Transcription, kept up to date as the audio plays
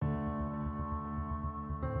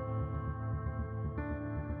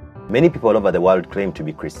Many people all over the world claim to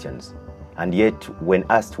be Christians, and yet when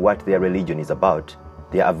asked what their religion is about,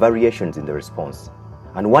 there are variations in the response.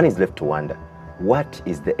 And one is left to wonder, what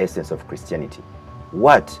is the essence of Christianity?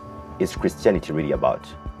 What is Christianity really about?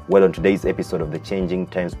 Well, on today's episode of the Changing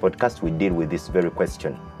Times podcast, we deal with this very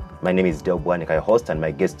question. My name is Del Bwanika, your host, and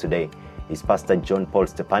my guest today is Pastor John Paul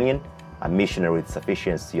Stepanian, a missionary with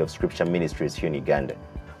Sufficiency of Scripture Ministries here in Uganda.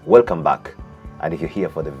 Welcome back, and if you're here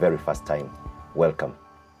for the very first time, welcome.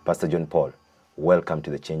 Pastor John Paul, welcome to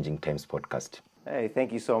the Changing Times podcast. Hey,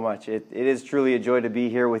 thank you so much. It is truly a joy to be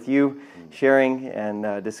here with you, sharing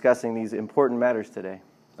and discussing these important matters today.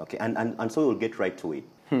 Okay, and so we'll get right to it.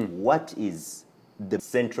 What is the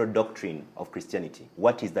central doctrine of Christianity?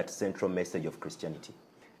 What is that central message of Christianity?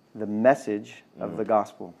 The message of the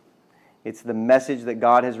gospel. It's the message that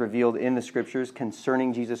God has revealed in the scriptures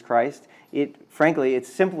concerning Jesus Christ. Frankly,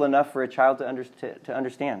 it's simple enough for a child to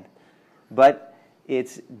understand. But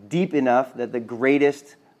it's deep enough that the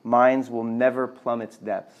greatest minds will never plumb its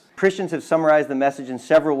depths. Christians have summarized the message in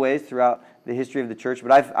several ways throughout the history of the church,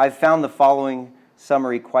 but I've found the following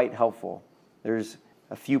summary quite helpful. There's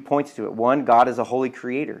a few points to it. One, God is a holy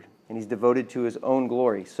creator, and He's devoted to His own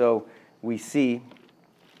glory. So we see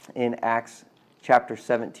in Acts chapter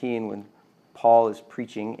 17, when Paul is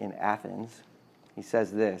preaching in Athens, he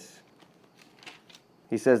says this.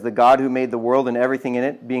 He says, "The God who made the world and everything in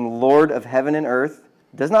it, being Lord of heaven and earth,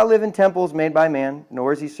 does not live in temples made by man,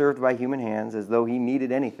 nor is He served by human hands as though He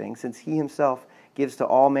needed anything, since He Himself gives to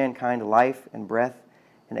all mankind life and breath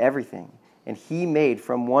and everything. And He made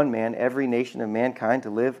from one man every nation of mankind to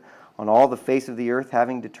live on all the face of the earth,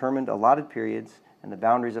 having determined allotted periods and the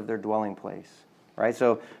boundaries of their dwelling place." Right?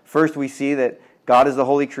 So first we see that God is the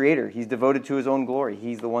holy creator. He's devoted to His own glory.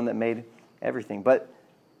 He's the one that made everything. But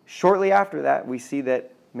shortly after that, we see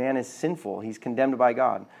that man is sinful. He's condemned by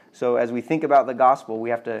God. So as we think about the gospel, we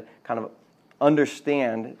have to kind of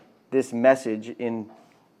understand this message in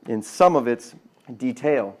some of its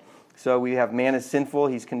detail. So we have man is sinful.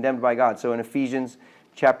 He's condemned by God. So in Ephesians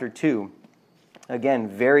chapter 2, again,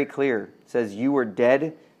 very clear. It says, "You were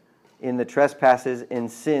dead in the trespasses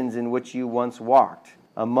and sins in which you once walked,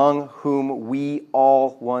 among whom we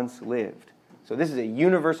all once lived." So this is a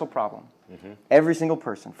universal problem. Every single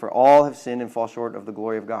person, for all have sinned and fall short of the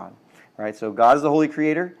glory of God. Right? So God is the holy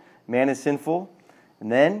creator, man is sinful, and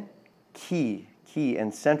then key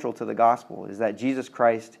and central to the gospel is that Jesus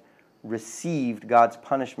Christ received God's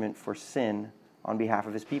punishment for sin on behalf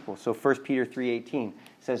of His people. So 1 Peter 3:18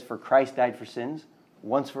 says, "For Christ died for sins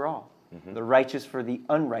once for all, the righteous for the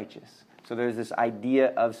unrighteous." So there's this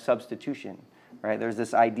idea of substitution, right? There's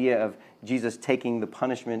this idea of Jesus taking the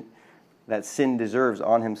punishment that sin deserves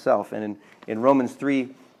on Himself. And in Romans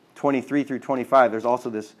 3:23 through 25, there's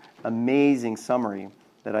also this amazing summary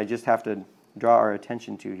that I just have to draw our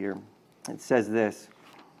attention to here. It says this.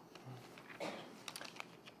 It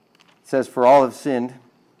says, "For all have sinned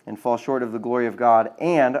and fall short of the glory of God,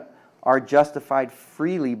 and are justified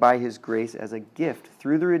freely by His grace as a gift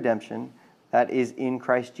through the redemption that is in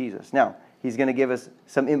Christ Jesus." Now, he's going to give us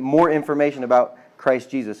some more information about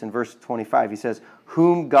Christ Jesus. In verse 25, he says,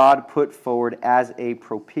 "Whom God put forward as a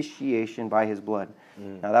propitiation by His blood."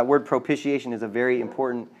 Now, that word propitiation is a very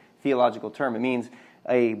important theological term. It means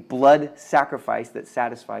a blood sacrifice that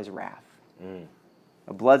satisfies wrath.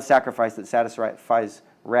 A blood sacrifice that satisfies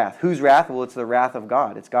wrath. Whose wrath? Well, it's the wrath of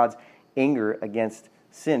God. It's God's anger against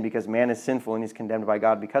sin, because man is sinful and he's condemned by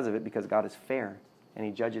God because of it, because God is fair and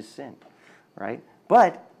He judges sin. Right?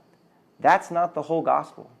 But that's not the whole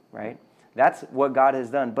gospel, right? That's what God has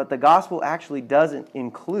done. But the gospel actually doesn't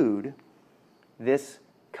include this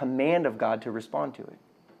command of God to respond to it.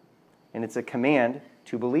 And it's a command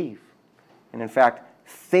to believe. And in fact,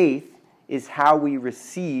 faith is how we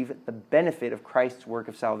receive the benefit of Christ's work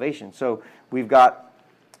of salvation. So we've got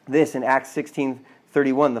this in Acts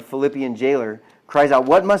 16:31. The Philippian jailer cries out,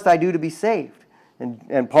 "What must I do to be saved?"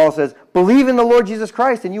 And Paul says, "Believe in the Lord Jesus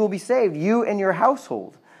Christ and you will be saved, you and your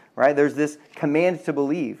household." Right? There's this command to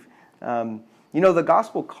believe. The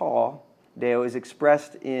gospel call, Deo, is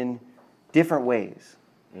expressed in different ways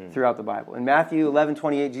throughout the Bible. In Matthew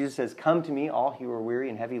 11:28, Jesus says, "Come to me, all who are weary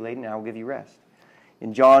and heavy laden, and I will give you rest."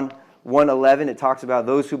 In John 1:11, it talks about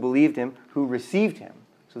those who believed Him, who received Him.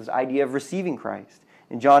 So this idea of receiving Christ.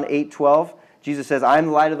 In John 8:12, Jesus says, "I am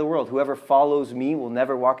the light of the world. Whoever follows me will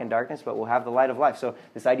never walk in darkness, but will have the light of life." So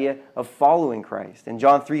this idea of following Christ. In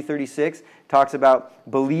John 3:36, talks about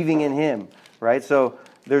believing in Him. Right? So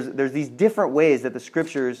there's these different ways that the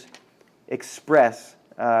Scriptures express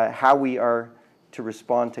how we are to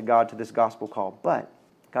respond to God, to this gospel call. But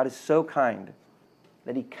God is so kind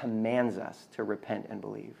that He commands us to repent and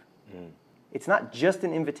believe. it's not just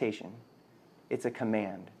an invitation, it's a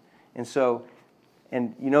command. And so,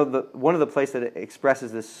 and you know, one of the places that it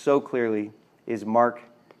expresses this so clearly is Mark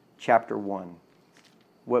chapter 1.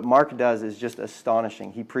 What Mark does is just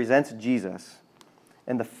astonishing. He presents Jesus,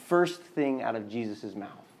 and the first thing out of Jesus' mouth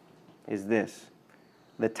is this: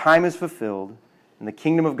 the time is fulfilled, and the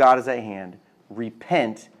kingdom of God is at hand.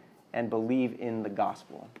 Repent and believe in the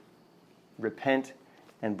gospel. Repent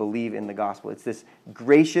and believe in the gospel. It's this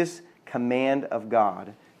gracious command of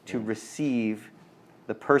God to receive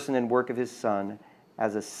the person and work of his Son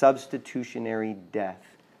as a substitutionary death,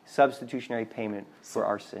 substitutionary payment for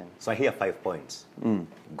our sin. So I hear 5 points.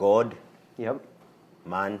 God, Yep.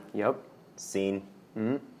 man, Yep. sin,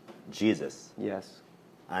 Jesus, Yes.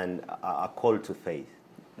 and a call to faith.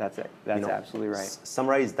 That's it. That's absolutely right.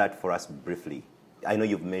 Summarize that for us briefly. I know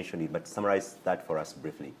you've mentioned it, but summarize that for us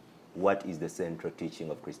briefly. What is the central teaching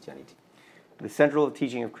of Christianity? The central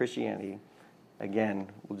teaching of Christianity, again,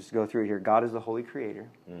 we'll just go through it here. God is the holy creator,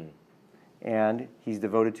 and he's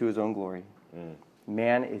devoted to his own glory.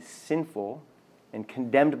 Man is sinful and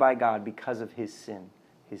condemned by God because of his sin.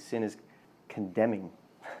 His sin is condemning,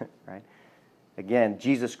 right? Again,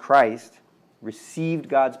 Jesus Christ received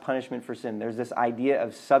God's punishment for sin. There's this idea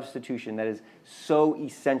of substitution that is so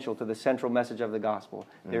essential to the central message of the gospel.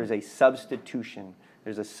 There's a substitution.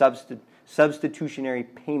 There's a substitutionary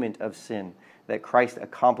payment of sin that Christ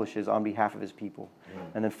accomplishes on behalf of his people.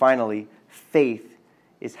 And then finally, faith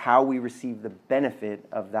is how we receive the benefit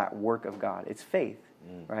of that work of God. It's faith,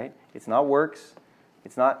 right? It's not works.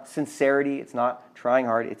 It's not sincerity. It's not trying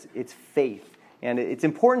hard. It's faith. And it's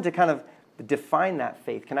important to kind of define that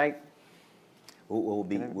faith. Can I... We'll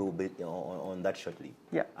be on that shortly.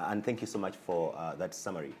 Yeah. And thank you so much for that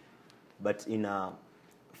summary. But in 1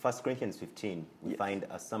 Corinthians 15, we find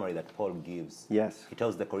a summary that Paul gives. Yes. He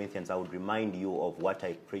tells the Corinthians, I would remind you of what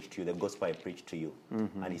I preached to you, the gospel I preached to you.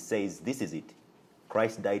 And he says, this is it.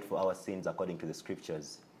 Christ died for our sins according to the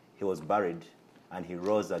scriptures. He was buried, and he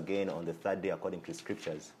rose again on the third day according to the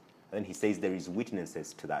scriptures. And then he says there is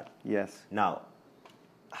witnesses to that. Yes. Now,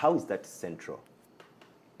 how is that central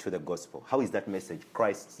to the gospel? How is that message,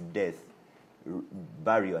 Christ's death,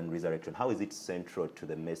 burial, and resurrection, how is it central to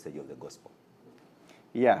the message of the gospel?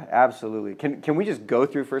 Yeah, absolutely. Can we just go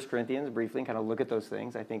through 1 Corinthians briefly and kind of look at those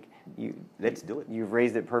things? I think Let's do it. You've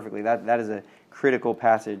raised it perfectly. That is a critical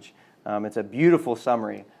passage. It's a beautiful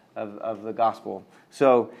summary of the gospel.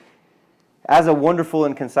 So, as a wonderful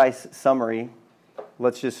and concise summary,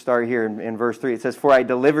 let's just start here in verse 3. It says, for I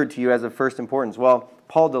delivered to you as of first importance. Well,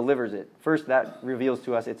 Paul delivers it. First, that reveals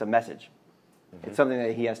to us it's a message. It's something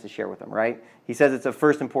that he has to share with them, right? He says it's of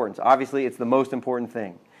first importance. Obviously, it's the most important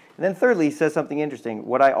thing. And then thirdly, he says something interesting,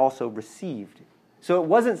 what I also received. So it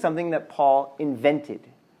wasn't something that Paul invented,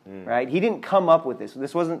 right? He didn't come up with this.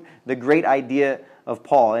 This wasn't the great idea of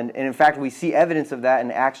Paul. And in fact, we see evidence of that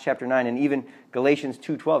in Acts chapter 9 and even Galatians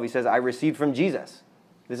 2:12. He says, I received from Jesus.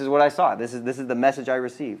 This is what I saw. This is the message I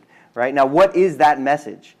received, right? Now, what is that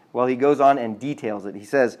message? Well, he goes on and details it. He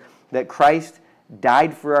says that Christ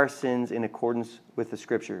died for our sins in accordance with the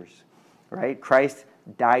Scriptures, right? Christ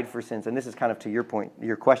died for sins. And this is kind of to your point,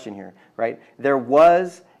 your question here, right? There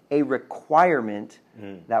was a requirement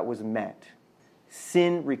that was met.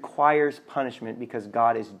 Sin requires punishment because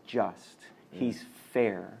God is just. He's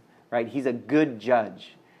fair, right? He's a good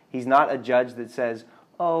judge. He's not a judge that says,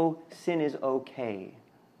 oh, sin is okay.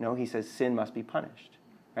 No, he says sin must be punished,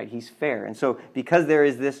 right? He's fair. And so because there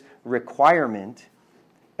is this requirement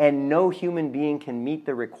and no human being can meet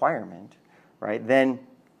the requirement, right, then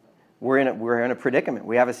we're in a predicament.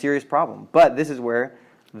 We have a serious problem. But this is where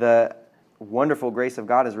the wonderful grace of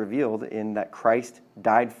God is revealed in that Christ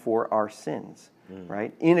died for our sins,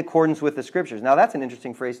 right, in accordance with the Scriptures. Now, that's an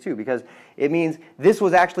interesting phrase, too, because it means this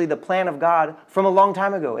was actually the plan of God from a long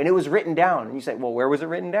time ago, and it was written down. And you say, well, where was it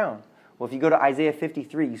written down? Well, if you go to Isaiah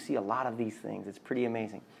 53, you see a lot of these things. It's pretty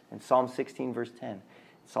amazing. And Psalm 16, verse 10,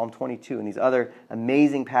 Psalm 22, and these other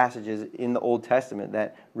amazing passages in the Old Testament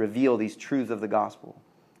that reveal these truths of the gospel.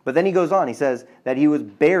 But then he goes on. He says that he was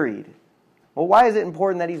buried. Well, why is it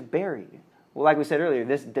important that he's buried? Well, like we said earlier,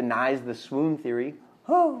 this denies the swoon theory.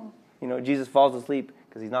 Oh, Jesus falls asleep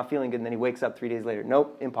because he's not feeling good, and then he wakes up 3 days later.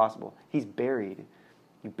 Nope, impossible. He's buried.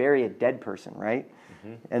 You bury a dead person, right?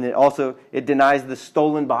 And it denies the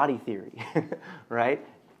stolen body theory, right?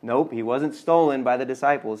 Nope, he wasn't stolen by the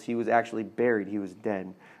disciples. He was actually buried. He was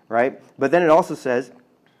dead, right? But then it also says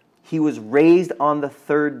he was raised on the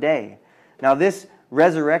third day. Now, this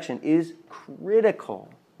resurrection is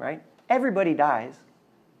critical, right? Everybody dies.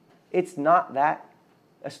 It's not that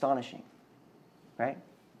astonishing, right?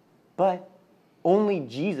 But only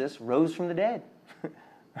Jesus rose from the dead,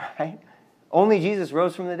 right? Only Jesus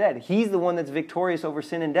rose from the dead. He's the one that's victorious over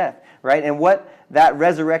sin and death, right? And what that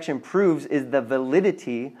resurrection proves is the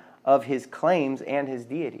validity of his claims and his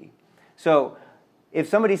deity. So if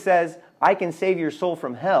somebody says, I can save your soul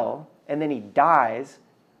from hell, and then he dies,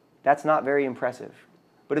 that's not very impressive.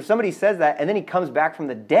 But if somebody says that, and then he comes back from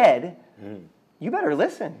the dead, you better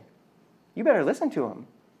listen. You better listen to him,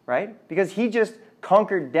 right? Because he just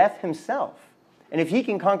conquered death himself. And if he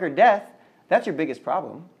can conquer death, that's your biggest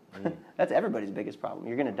problem. That's everybody's biggest problem.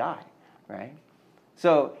 You're going to die, right?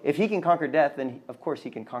 So if he can conquer death, then of course he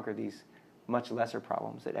can conquer these much lesser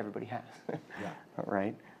problems that everybody has,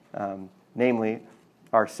 right? Namely,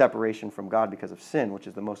 our separation from God because of sin, which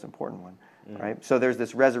is the most important one, right? So there's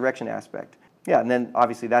this resurrection aspect. Yeah, and then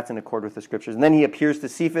obviously that's in accord with the Scriptures. And then he appears to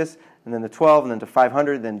Cephas, and then the 12, and then to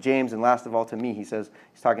 500, then James, and last of all to me. He says,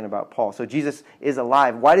 he's talking about Paul. So Jesus is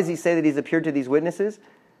alive. Why does he say that he's appeared to these witnesses?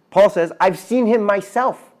 Paul says, I've seen him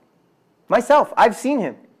myself. I've seen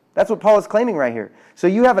him. That's what Paul is claiming right here. So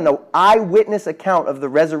you have an eyewitness account of the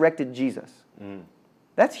resurrected Jesus.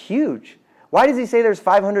 That's huge. Why does he say there's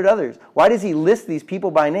 500 others? Why does he list these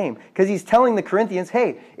people by name? Because he's telling the Corinthians,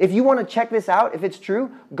 hey, if you want to check this out, if it's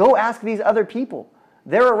true, go ask these other people.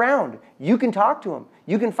 They're around. You can talk to them.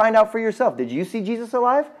 You can find out for yourself. Did you see Jesus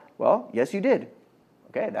alive? Well, yes, you did.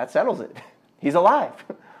 Okay, that settles it. He's alive,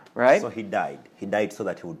 right? So he died. He died so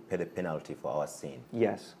that he would pay the penalty for our sin.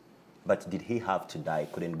 Yes. But did he have to die?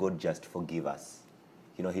 Couldn't God just forgive us?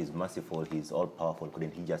 You know, he's merciful, he's all-powerful.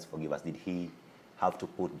 Couldn't he just forgive us? Did he have to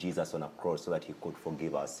put Jesus on a cross so that he could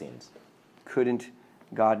forgive our sins? Couldn't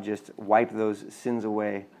God just wipe those sins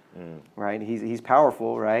away, right? He's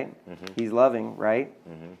powerful, right? He's loving, right?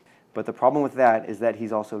 But the problem with that is that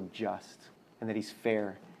he's also just and that he's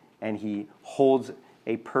fair and he holds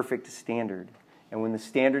a perfect standard. And when the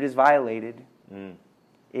standard is violated,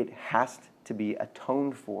 it has to be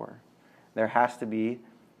atoned for. There has to be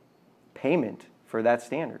payment for that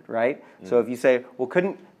standard, right? So if you say, well,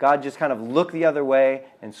 couldn't God just kind of look the other way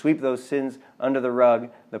and sweep those sins under the rug?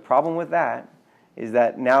 The problem with that is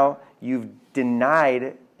that now you've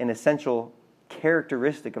denied an essential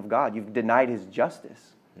characteristic of God. You've denied his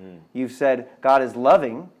justice. You've said God is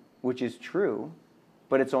loving, which is true,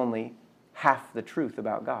 but it's only half the truth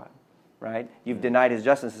about God, right? You've denied his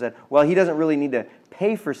justice and said, well, he doesn't really need to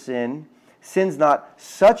pay for sin. Sin's not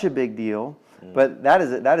such a big deal. But that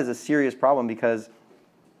is a serious problem because,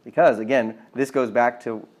 again, this goes back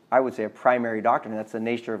to, I would say, a primary doctrine. That's the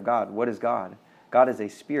nature of God. What is God? God is a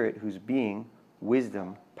spirit whose being,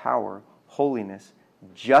 wisdom, power, holiness,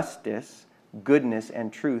 justice, goodness,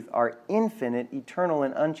 and truth are infinite, eternal,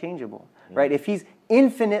 and unchangeable. Right? If he's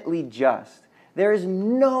infinitely just, there is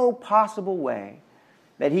no possible way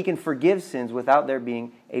that he can forgive sins without there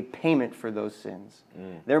being a payment for those sins.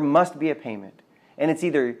 There must be a payment. And it's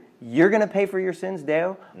either you're going to pay for your sins,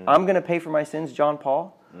 Deo, I'm going to pay for my sins, John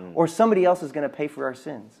Paul, or somebody else is going to pay for our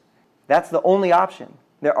sins. That's the only option.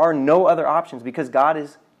 There are no other options because God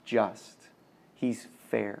is just. He's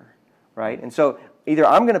fair, right? And so either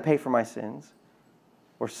I'm going to pay for my sins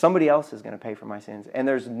or somebody else is going to pay for my sins. And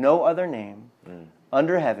there's no other name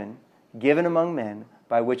under heaven given among men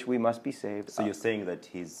by which we must be saved. So you're saying that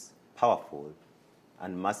he's powerful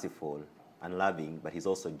and merciful and loving, but he's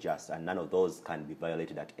also just, and none of those can be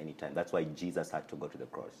violated at any time. That's why Jesus had to go to the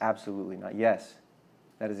cross. Absolutely not. Yes,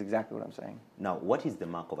 that is exactly what I'm saying. Now, what is the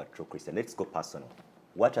mark of a true Christian? Let's go personal.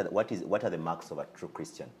 What are the marks of a true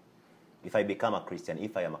Christian? If I become a Christian,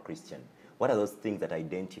 if I am a Christian, what are those things that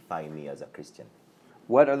identify me as a Christian?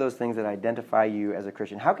 What are those things that identify you as a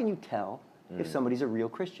Christian? How can you tell if somebody's a real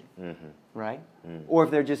Christian, right? Or if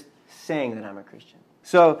they're just saying that I'm a Christian?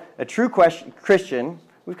 So a true Christian,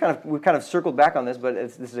 we've kind of circled back on this, but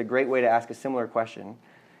this is a great way to ask a similar question,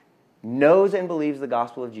 knows and believes the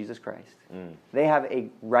gospel of Jesus Christ. They have a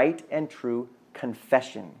right and true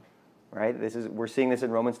confession, right? We're seeing this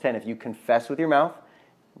in Romans 10. If you confess with your mouth,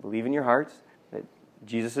 believe in your hearts that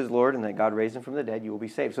Jesus is Lord and that God raised him from the dead, you will be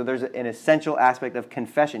saved. So there's an essential aspect of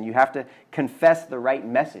confession. You have to confess the right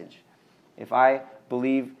message. If I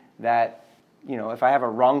believe that, if I have a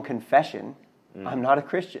wrong confession, I'm not a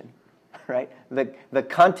Christian, right? The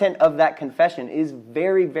content of that confession is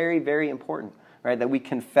very, very, very important, right? That we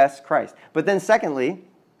confess Christ. But then secondly,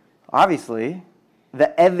 obviously,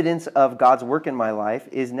 the evidence of God's work in my life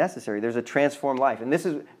is necessary. There's a transformed life. And this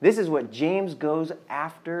is what James goes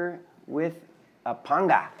after with a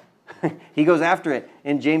panga. He goes after it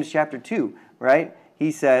in James chapter 2, right?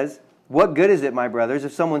 He says, what good is it, my brothers,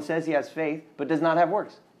 if someone says he has faith but does not have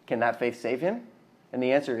works? Can that faith save him? And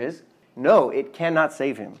the answer is, no, it cannot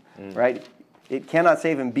save him, right? It cannot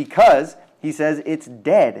save him because, he says, it's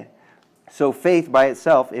dead. So faith by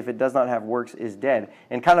itself, if it does not have works, is dead.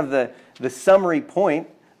 And kind of the summary point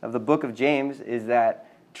of the book of James is that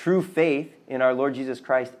true faith in our Lord Jesus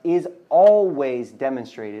Christ is always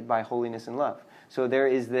demonstrated by holiness and love. So there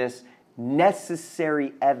is this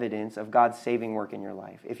necessary evidence of God's saving work in your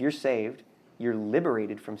life. If you're saved, you're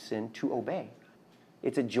liberated from sin to obey.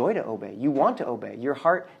 It's a joy to obey. You want to obey. Your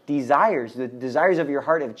heart desires. The desires of your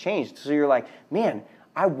heart have changed. So you're like, man,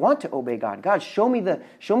 I want to obey God. God, show me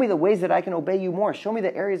the ways that I can obey you more. Show me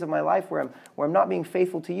the areas of my life where I'm not being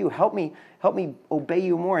faithful to you. Help me obey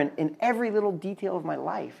you more in every little detail of my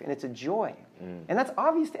life. And it's a joy. And that's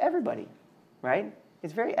obvious to everybody, right?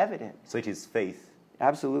 It's very evident. So it is faith.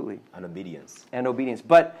 Absolutely. And obedience. And obedience.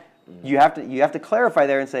 But you have to clarify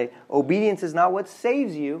there and say, obedience is not what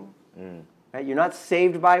saves you. Right? You're not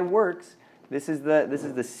saved by works. This is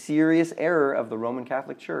the serious error of the Roman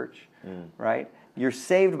Catholic Church, right? You're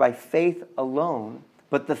saved by faith alone,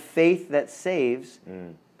 but the faith that saves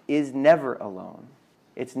is never alone.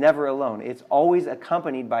 It's never alone. It's always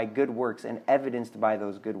accompanied by good works and evidenced by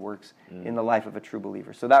those good works in the life of a true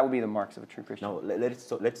believer. So that would be the marks of a true Christian. Now,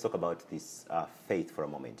 let's talk about this faith for a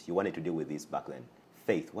moment. You wanted to deal with this back then.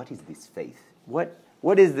 Faith. What is this faith?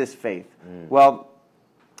 What is this faith? Well,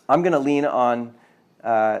 I'm going to lean on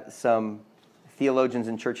some theologians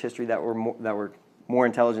in church history that were more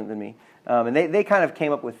intelligent than me. And they kind of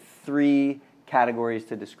came up with 3 categories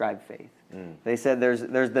to describe faith. They said there's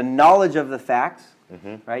the knowledge of the facts,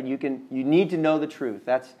 right? You need to know the truth.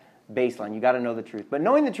 That's baseline. You got to know the truth. But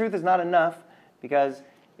knowing the truth is not enough, because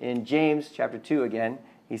in James chapter 2 again,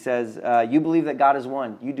 he says, you believe that God is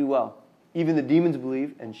one. You do well. Even the demons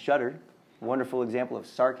believe and shudder. Wonderful example of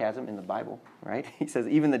sarcasm in the Bible, right? He says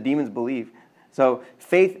even the demons believe. So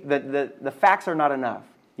faith, the facts are not enough.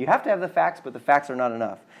 You have to have the facts, but the facts are not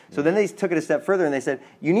enough. So then they took it a step further and they said,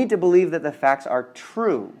 you need to believe that the facts are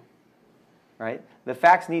true, right? The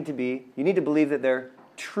facts you need to believe that they're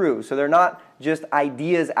true. So they're not just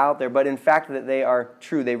ideas out there, but in fact that they are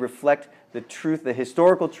true. They reflect the truth, the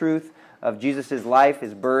historical truth of Jesus' life,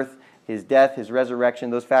 his birth, his death, his resurrection.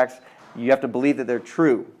 Those facts, you have to believe that they're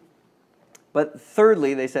true. But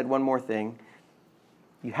thirdly, they said one more thing.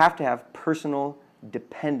 You have to have personal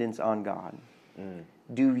dependence on God.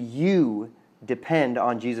 Do you depend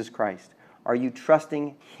on Jesus Christ? Are you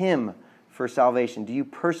trusting him for salvation? Do you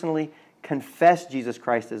personally confess Jesus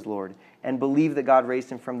Christ as Lord and believe that God raised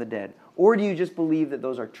him from the dead? Or do you just believe that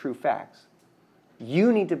those are true facts?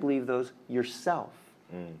 You need to believe those yourself,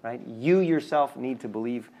 right? You yourself need to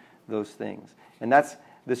believe those things. And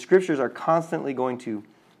the scriptures are constantly going to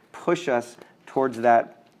push us towards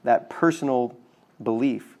that personal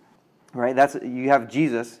belief, right? You have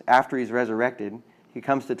Jesus after he's resurrected. He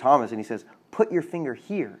comes to Thomas and he says, "Put your finger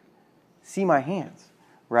here, see my hands."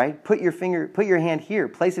 Right? Put your hand here,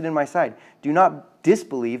 place it in my side. Do not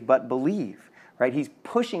disbelieve, but believe. Right? He's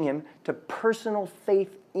pushing him to personal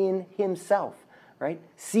faith in himself. Right?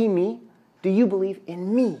 See me. Do you believe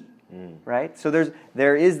in me? Right? So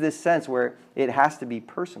there is this sense where it has to be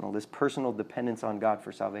personal, this personal dependence on God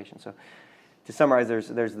for salvation. So to summarize, there's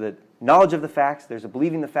the knowledge of the facts, there's a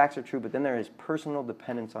believing the facts are true, but then there is personal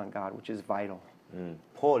dependence on God, which is vital.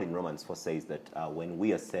 Paul in Romans 4 says that when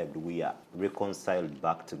we are saved, we are reconciled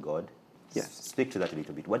back to God. Yes. Speak to that a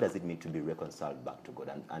little bit. What does it mean to be reconciled back to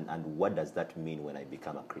God? And what does that mean when I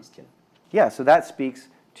become a Christian? Yeah, so that speaks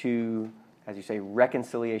to, as you say,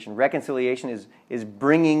 reconciliation. Reconciliation is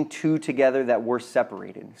bringing two together that were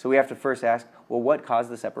separated. So we have to first ask, well, what caused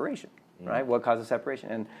the separation? Right? What caused the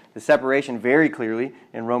separation? And the separation very clearly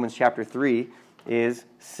in Romans chapter 3 is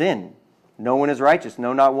sin. No one is righteous,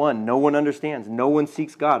 no, not one. No one understands. No one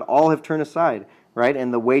seeks God. All have turned aside, right?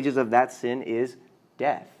 And the wages of that sin is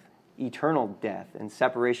death, eternal death and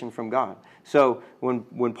separation from God. So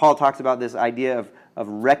when Paul talks about this idea of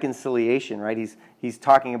reconciliation, right? He's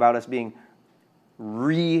talking about us being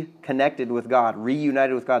reconnected with God,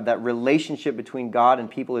 reunited with God. That relationship between God and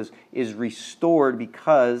people is restored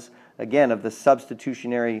because, again, of the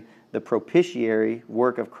substitutionary, the propitiatory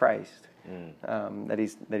work of Christ.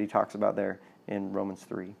 That he talks about there in Romans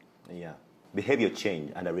 3. Yeah. Behavior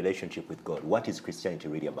change and a relationship with God. What is Christianity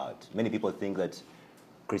really about? Many people think that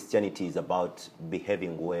Christianity is about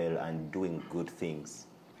behaving well and doing good things.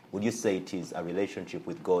 Would you say it is a relationship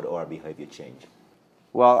with God or a behavior change?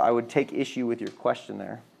 Well, I would take issue with your question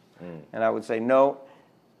there. And I would say, no,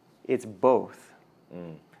 it's both.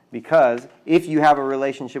 Because if you have a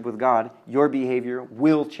relationship with God, your behavior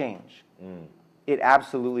will change. It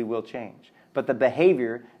absolutely will change. But the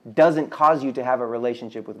behavior doesn't cause you to have a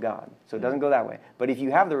relationship with God. So it doesn't go that way. But if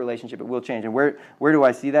you have the relationship, it will change. And where do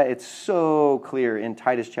I see that? It's so clear in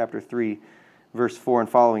Titus chapter 3, verse 4 and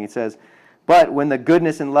following. It says, But when the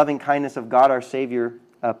goodness and loving kindness of God our Savior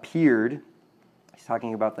appeared, he's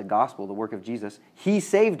talking about the gospel, the work of Jesus, he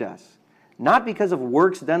saved us. Not because of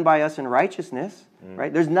works done by us in righteousness,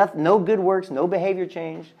 right? There's no good works, no behavior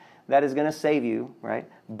change that is going to save you, right?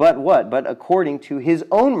 But what? But according to his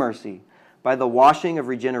own mercy, by the washing of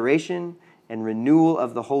regeneration and renewal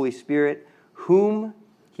of the Holy Spirit, whom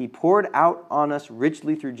he poured out on us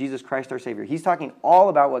richly through Jesus Christ our Savior. He's talking all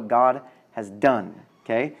about what God has done,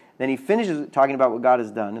 okay? Then he finishes talking about what God has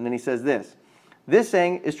done, and then he says this. This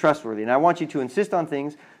saying is trustworthy, and I want you to insist on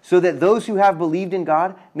things so that those who have believed in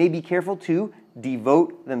God may be careful to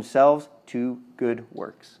devote themselves to good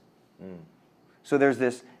works. So there's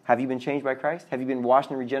this, have you been changed by Christ? Have you been washed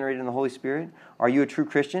and regenerated in the Holy Spirit? Are you a true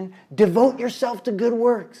Christian? Devote yourself to good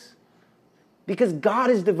works. Because God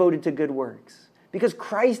is devoted to good works. Because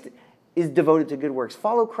Christ is devoted to good works.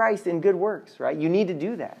 Follow Christ in good works, right? You need to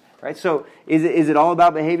do that, right? So is it all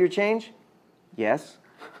about behavior change? Yes.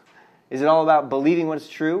 Is it all about believing what's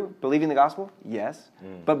true, believing the gospel? Yes.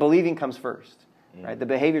 But believing comes first, right? The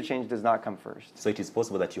behavior change does not come first. So it is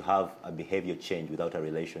possible that you have a behavior change without a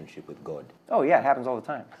relationship with God. Oh, yeah, it happens all the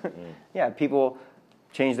time. Yeah, people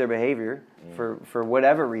change their behavior for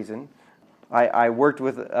whatever reason. I worked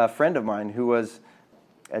with a friend of mine who was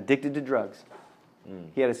addicted to drugs.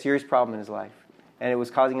 He had a serious problem in his life, and it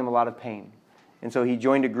was causing him a lot of pain. And so he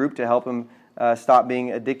joined a group to help him stop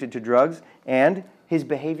being addicted to drugs, and his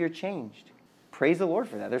behavior changed. Praise the Lord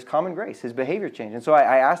for that. There's common grace. His behavior changed. And so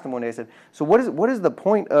I asked him one day, I said, so what is the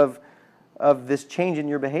point of this change in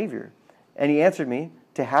your behavior? And he answered me,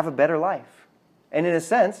 to have a better life. And in a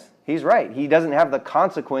sense, he's right. He doesn't have the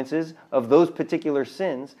consequences of those particular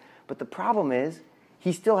sins, but the problem is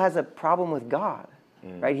he still has a problem with God,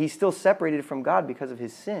 right? He's still separated from God because of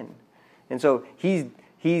his sin. And so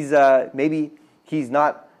maybe he's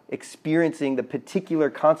not experiencing the particular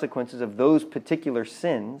consequences of those particular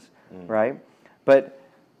sins, right? But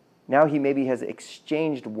now he maybe has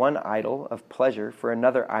exchanged one idol of pleasure for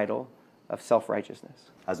another idol of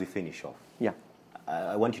self-righteousness. As we finish off,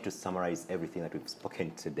 I want you to summarize everything that we've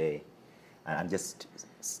spoken today and just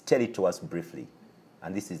tell it to us briefly.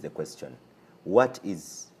 And this is the question. What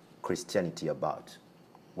is Christianity about?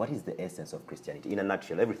 What is the essence of Christianity? In a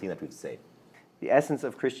nutshell, everything that we've said. The essence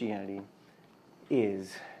of Christianity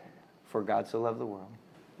is, for God so loved the world,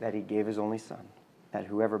 that he gave his only Son, that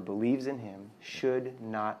whoever believes in him should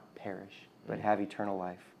not perish, but have eternal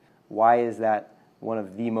life. Why is that one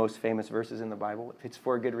of the most famous verses in the Bible? It's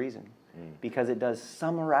for a good reason. Because it does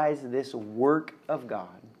summarize this work of God.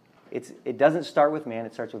 It doesn't start with man,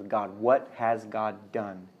 it starts with God. What has God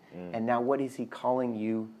done? And now what is he calling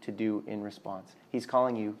you to do in response? He's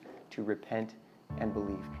calling you to repent and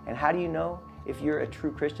believe. And how do you know if you're a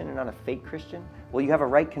true Christian and not a fake Christian? Well, you have a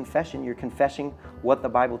right confession. You're confessing what the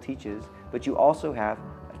Bible teaches, but you also have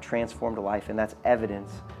a transformed life, and that's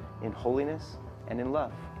evidence in holiness and in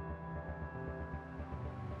love.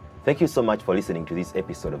 Thank you so much for listening to this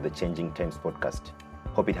episode of the Changing Times podcast.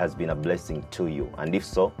 Hope it has been a blessing to you. And if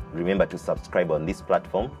so, remember to subscribe on this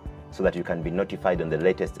platform so that you can be notified on the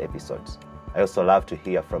latest episodes. I also love to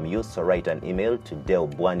hear from you, so write an email to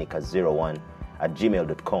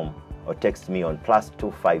delbuanica01@gmail.com or text me on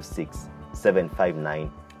 +256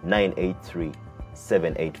 759 983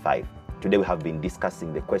 785. Today we have been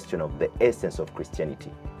discussing the question of the essence of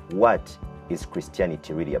Christianity. What is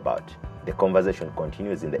Christianity really about? The conversation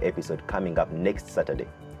continues in the episode coming up next Saturday.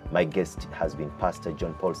 My guest has been Pastor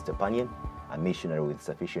John Paul Stepanian, a missionary with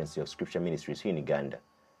Sufficiency of Scripture Ministries here in Uganda.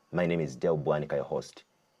 My name is Del Buanica, your host.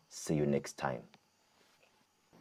 See you next time.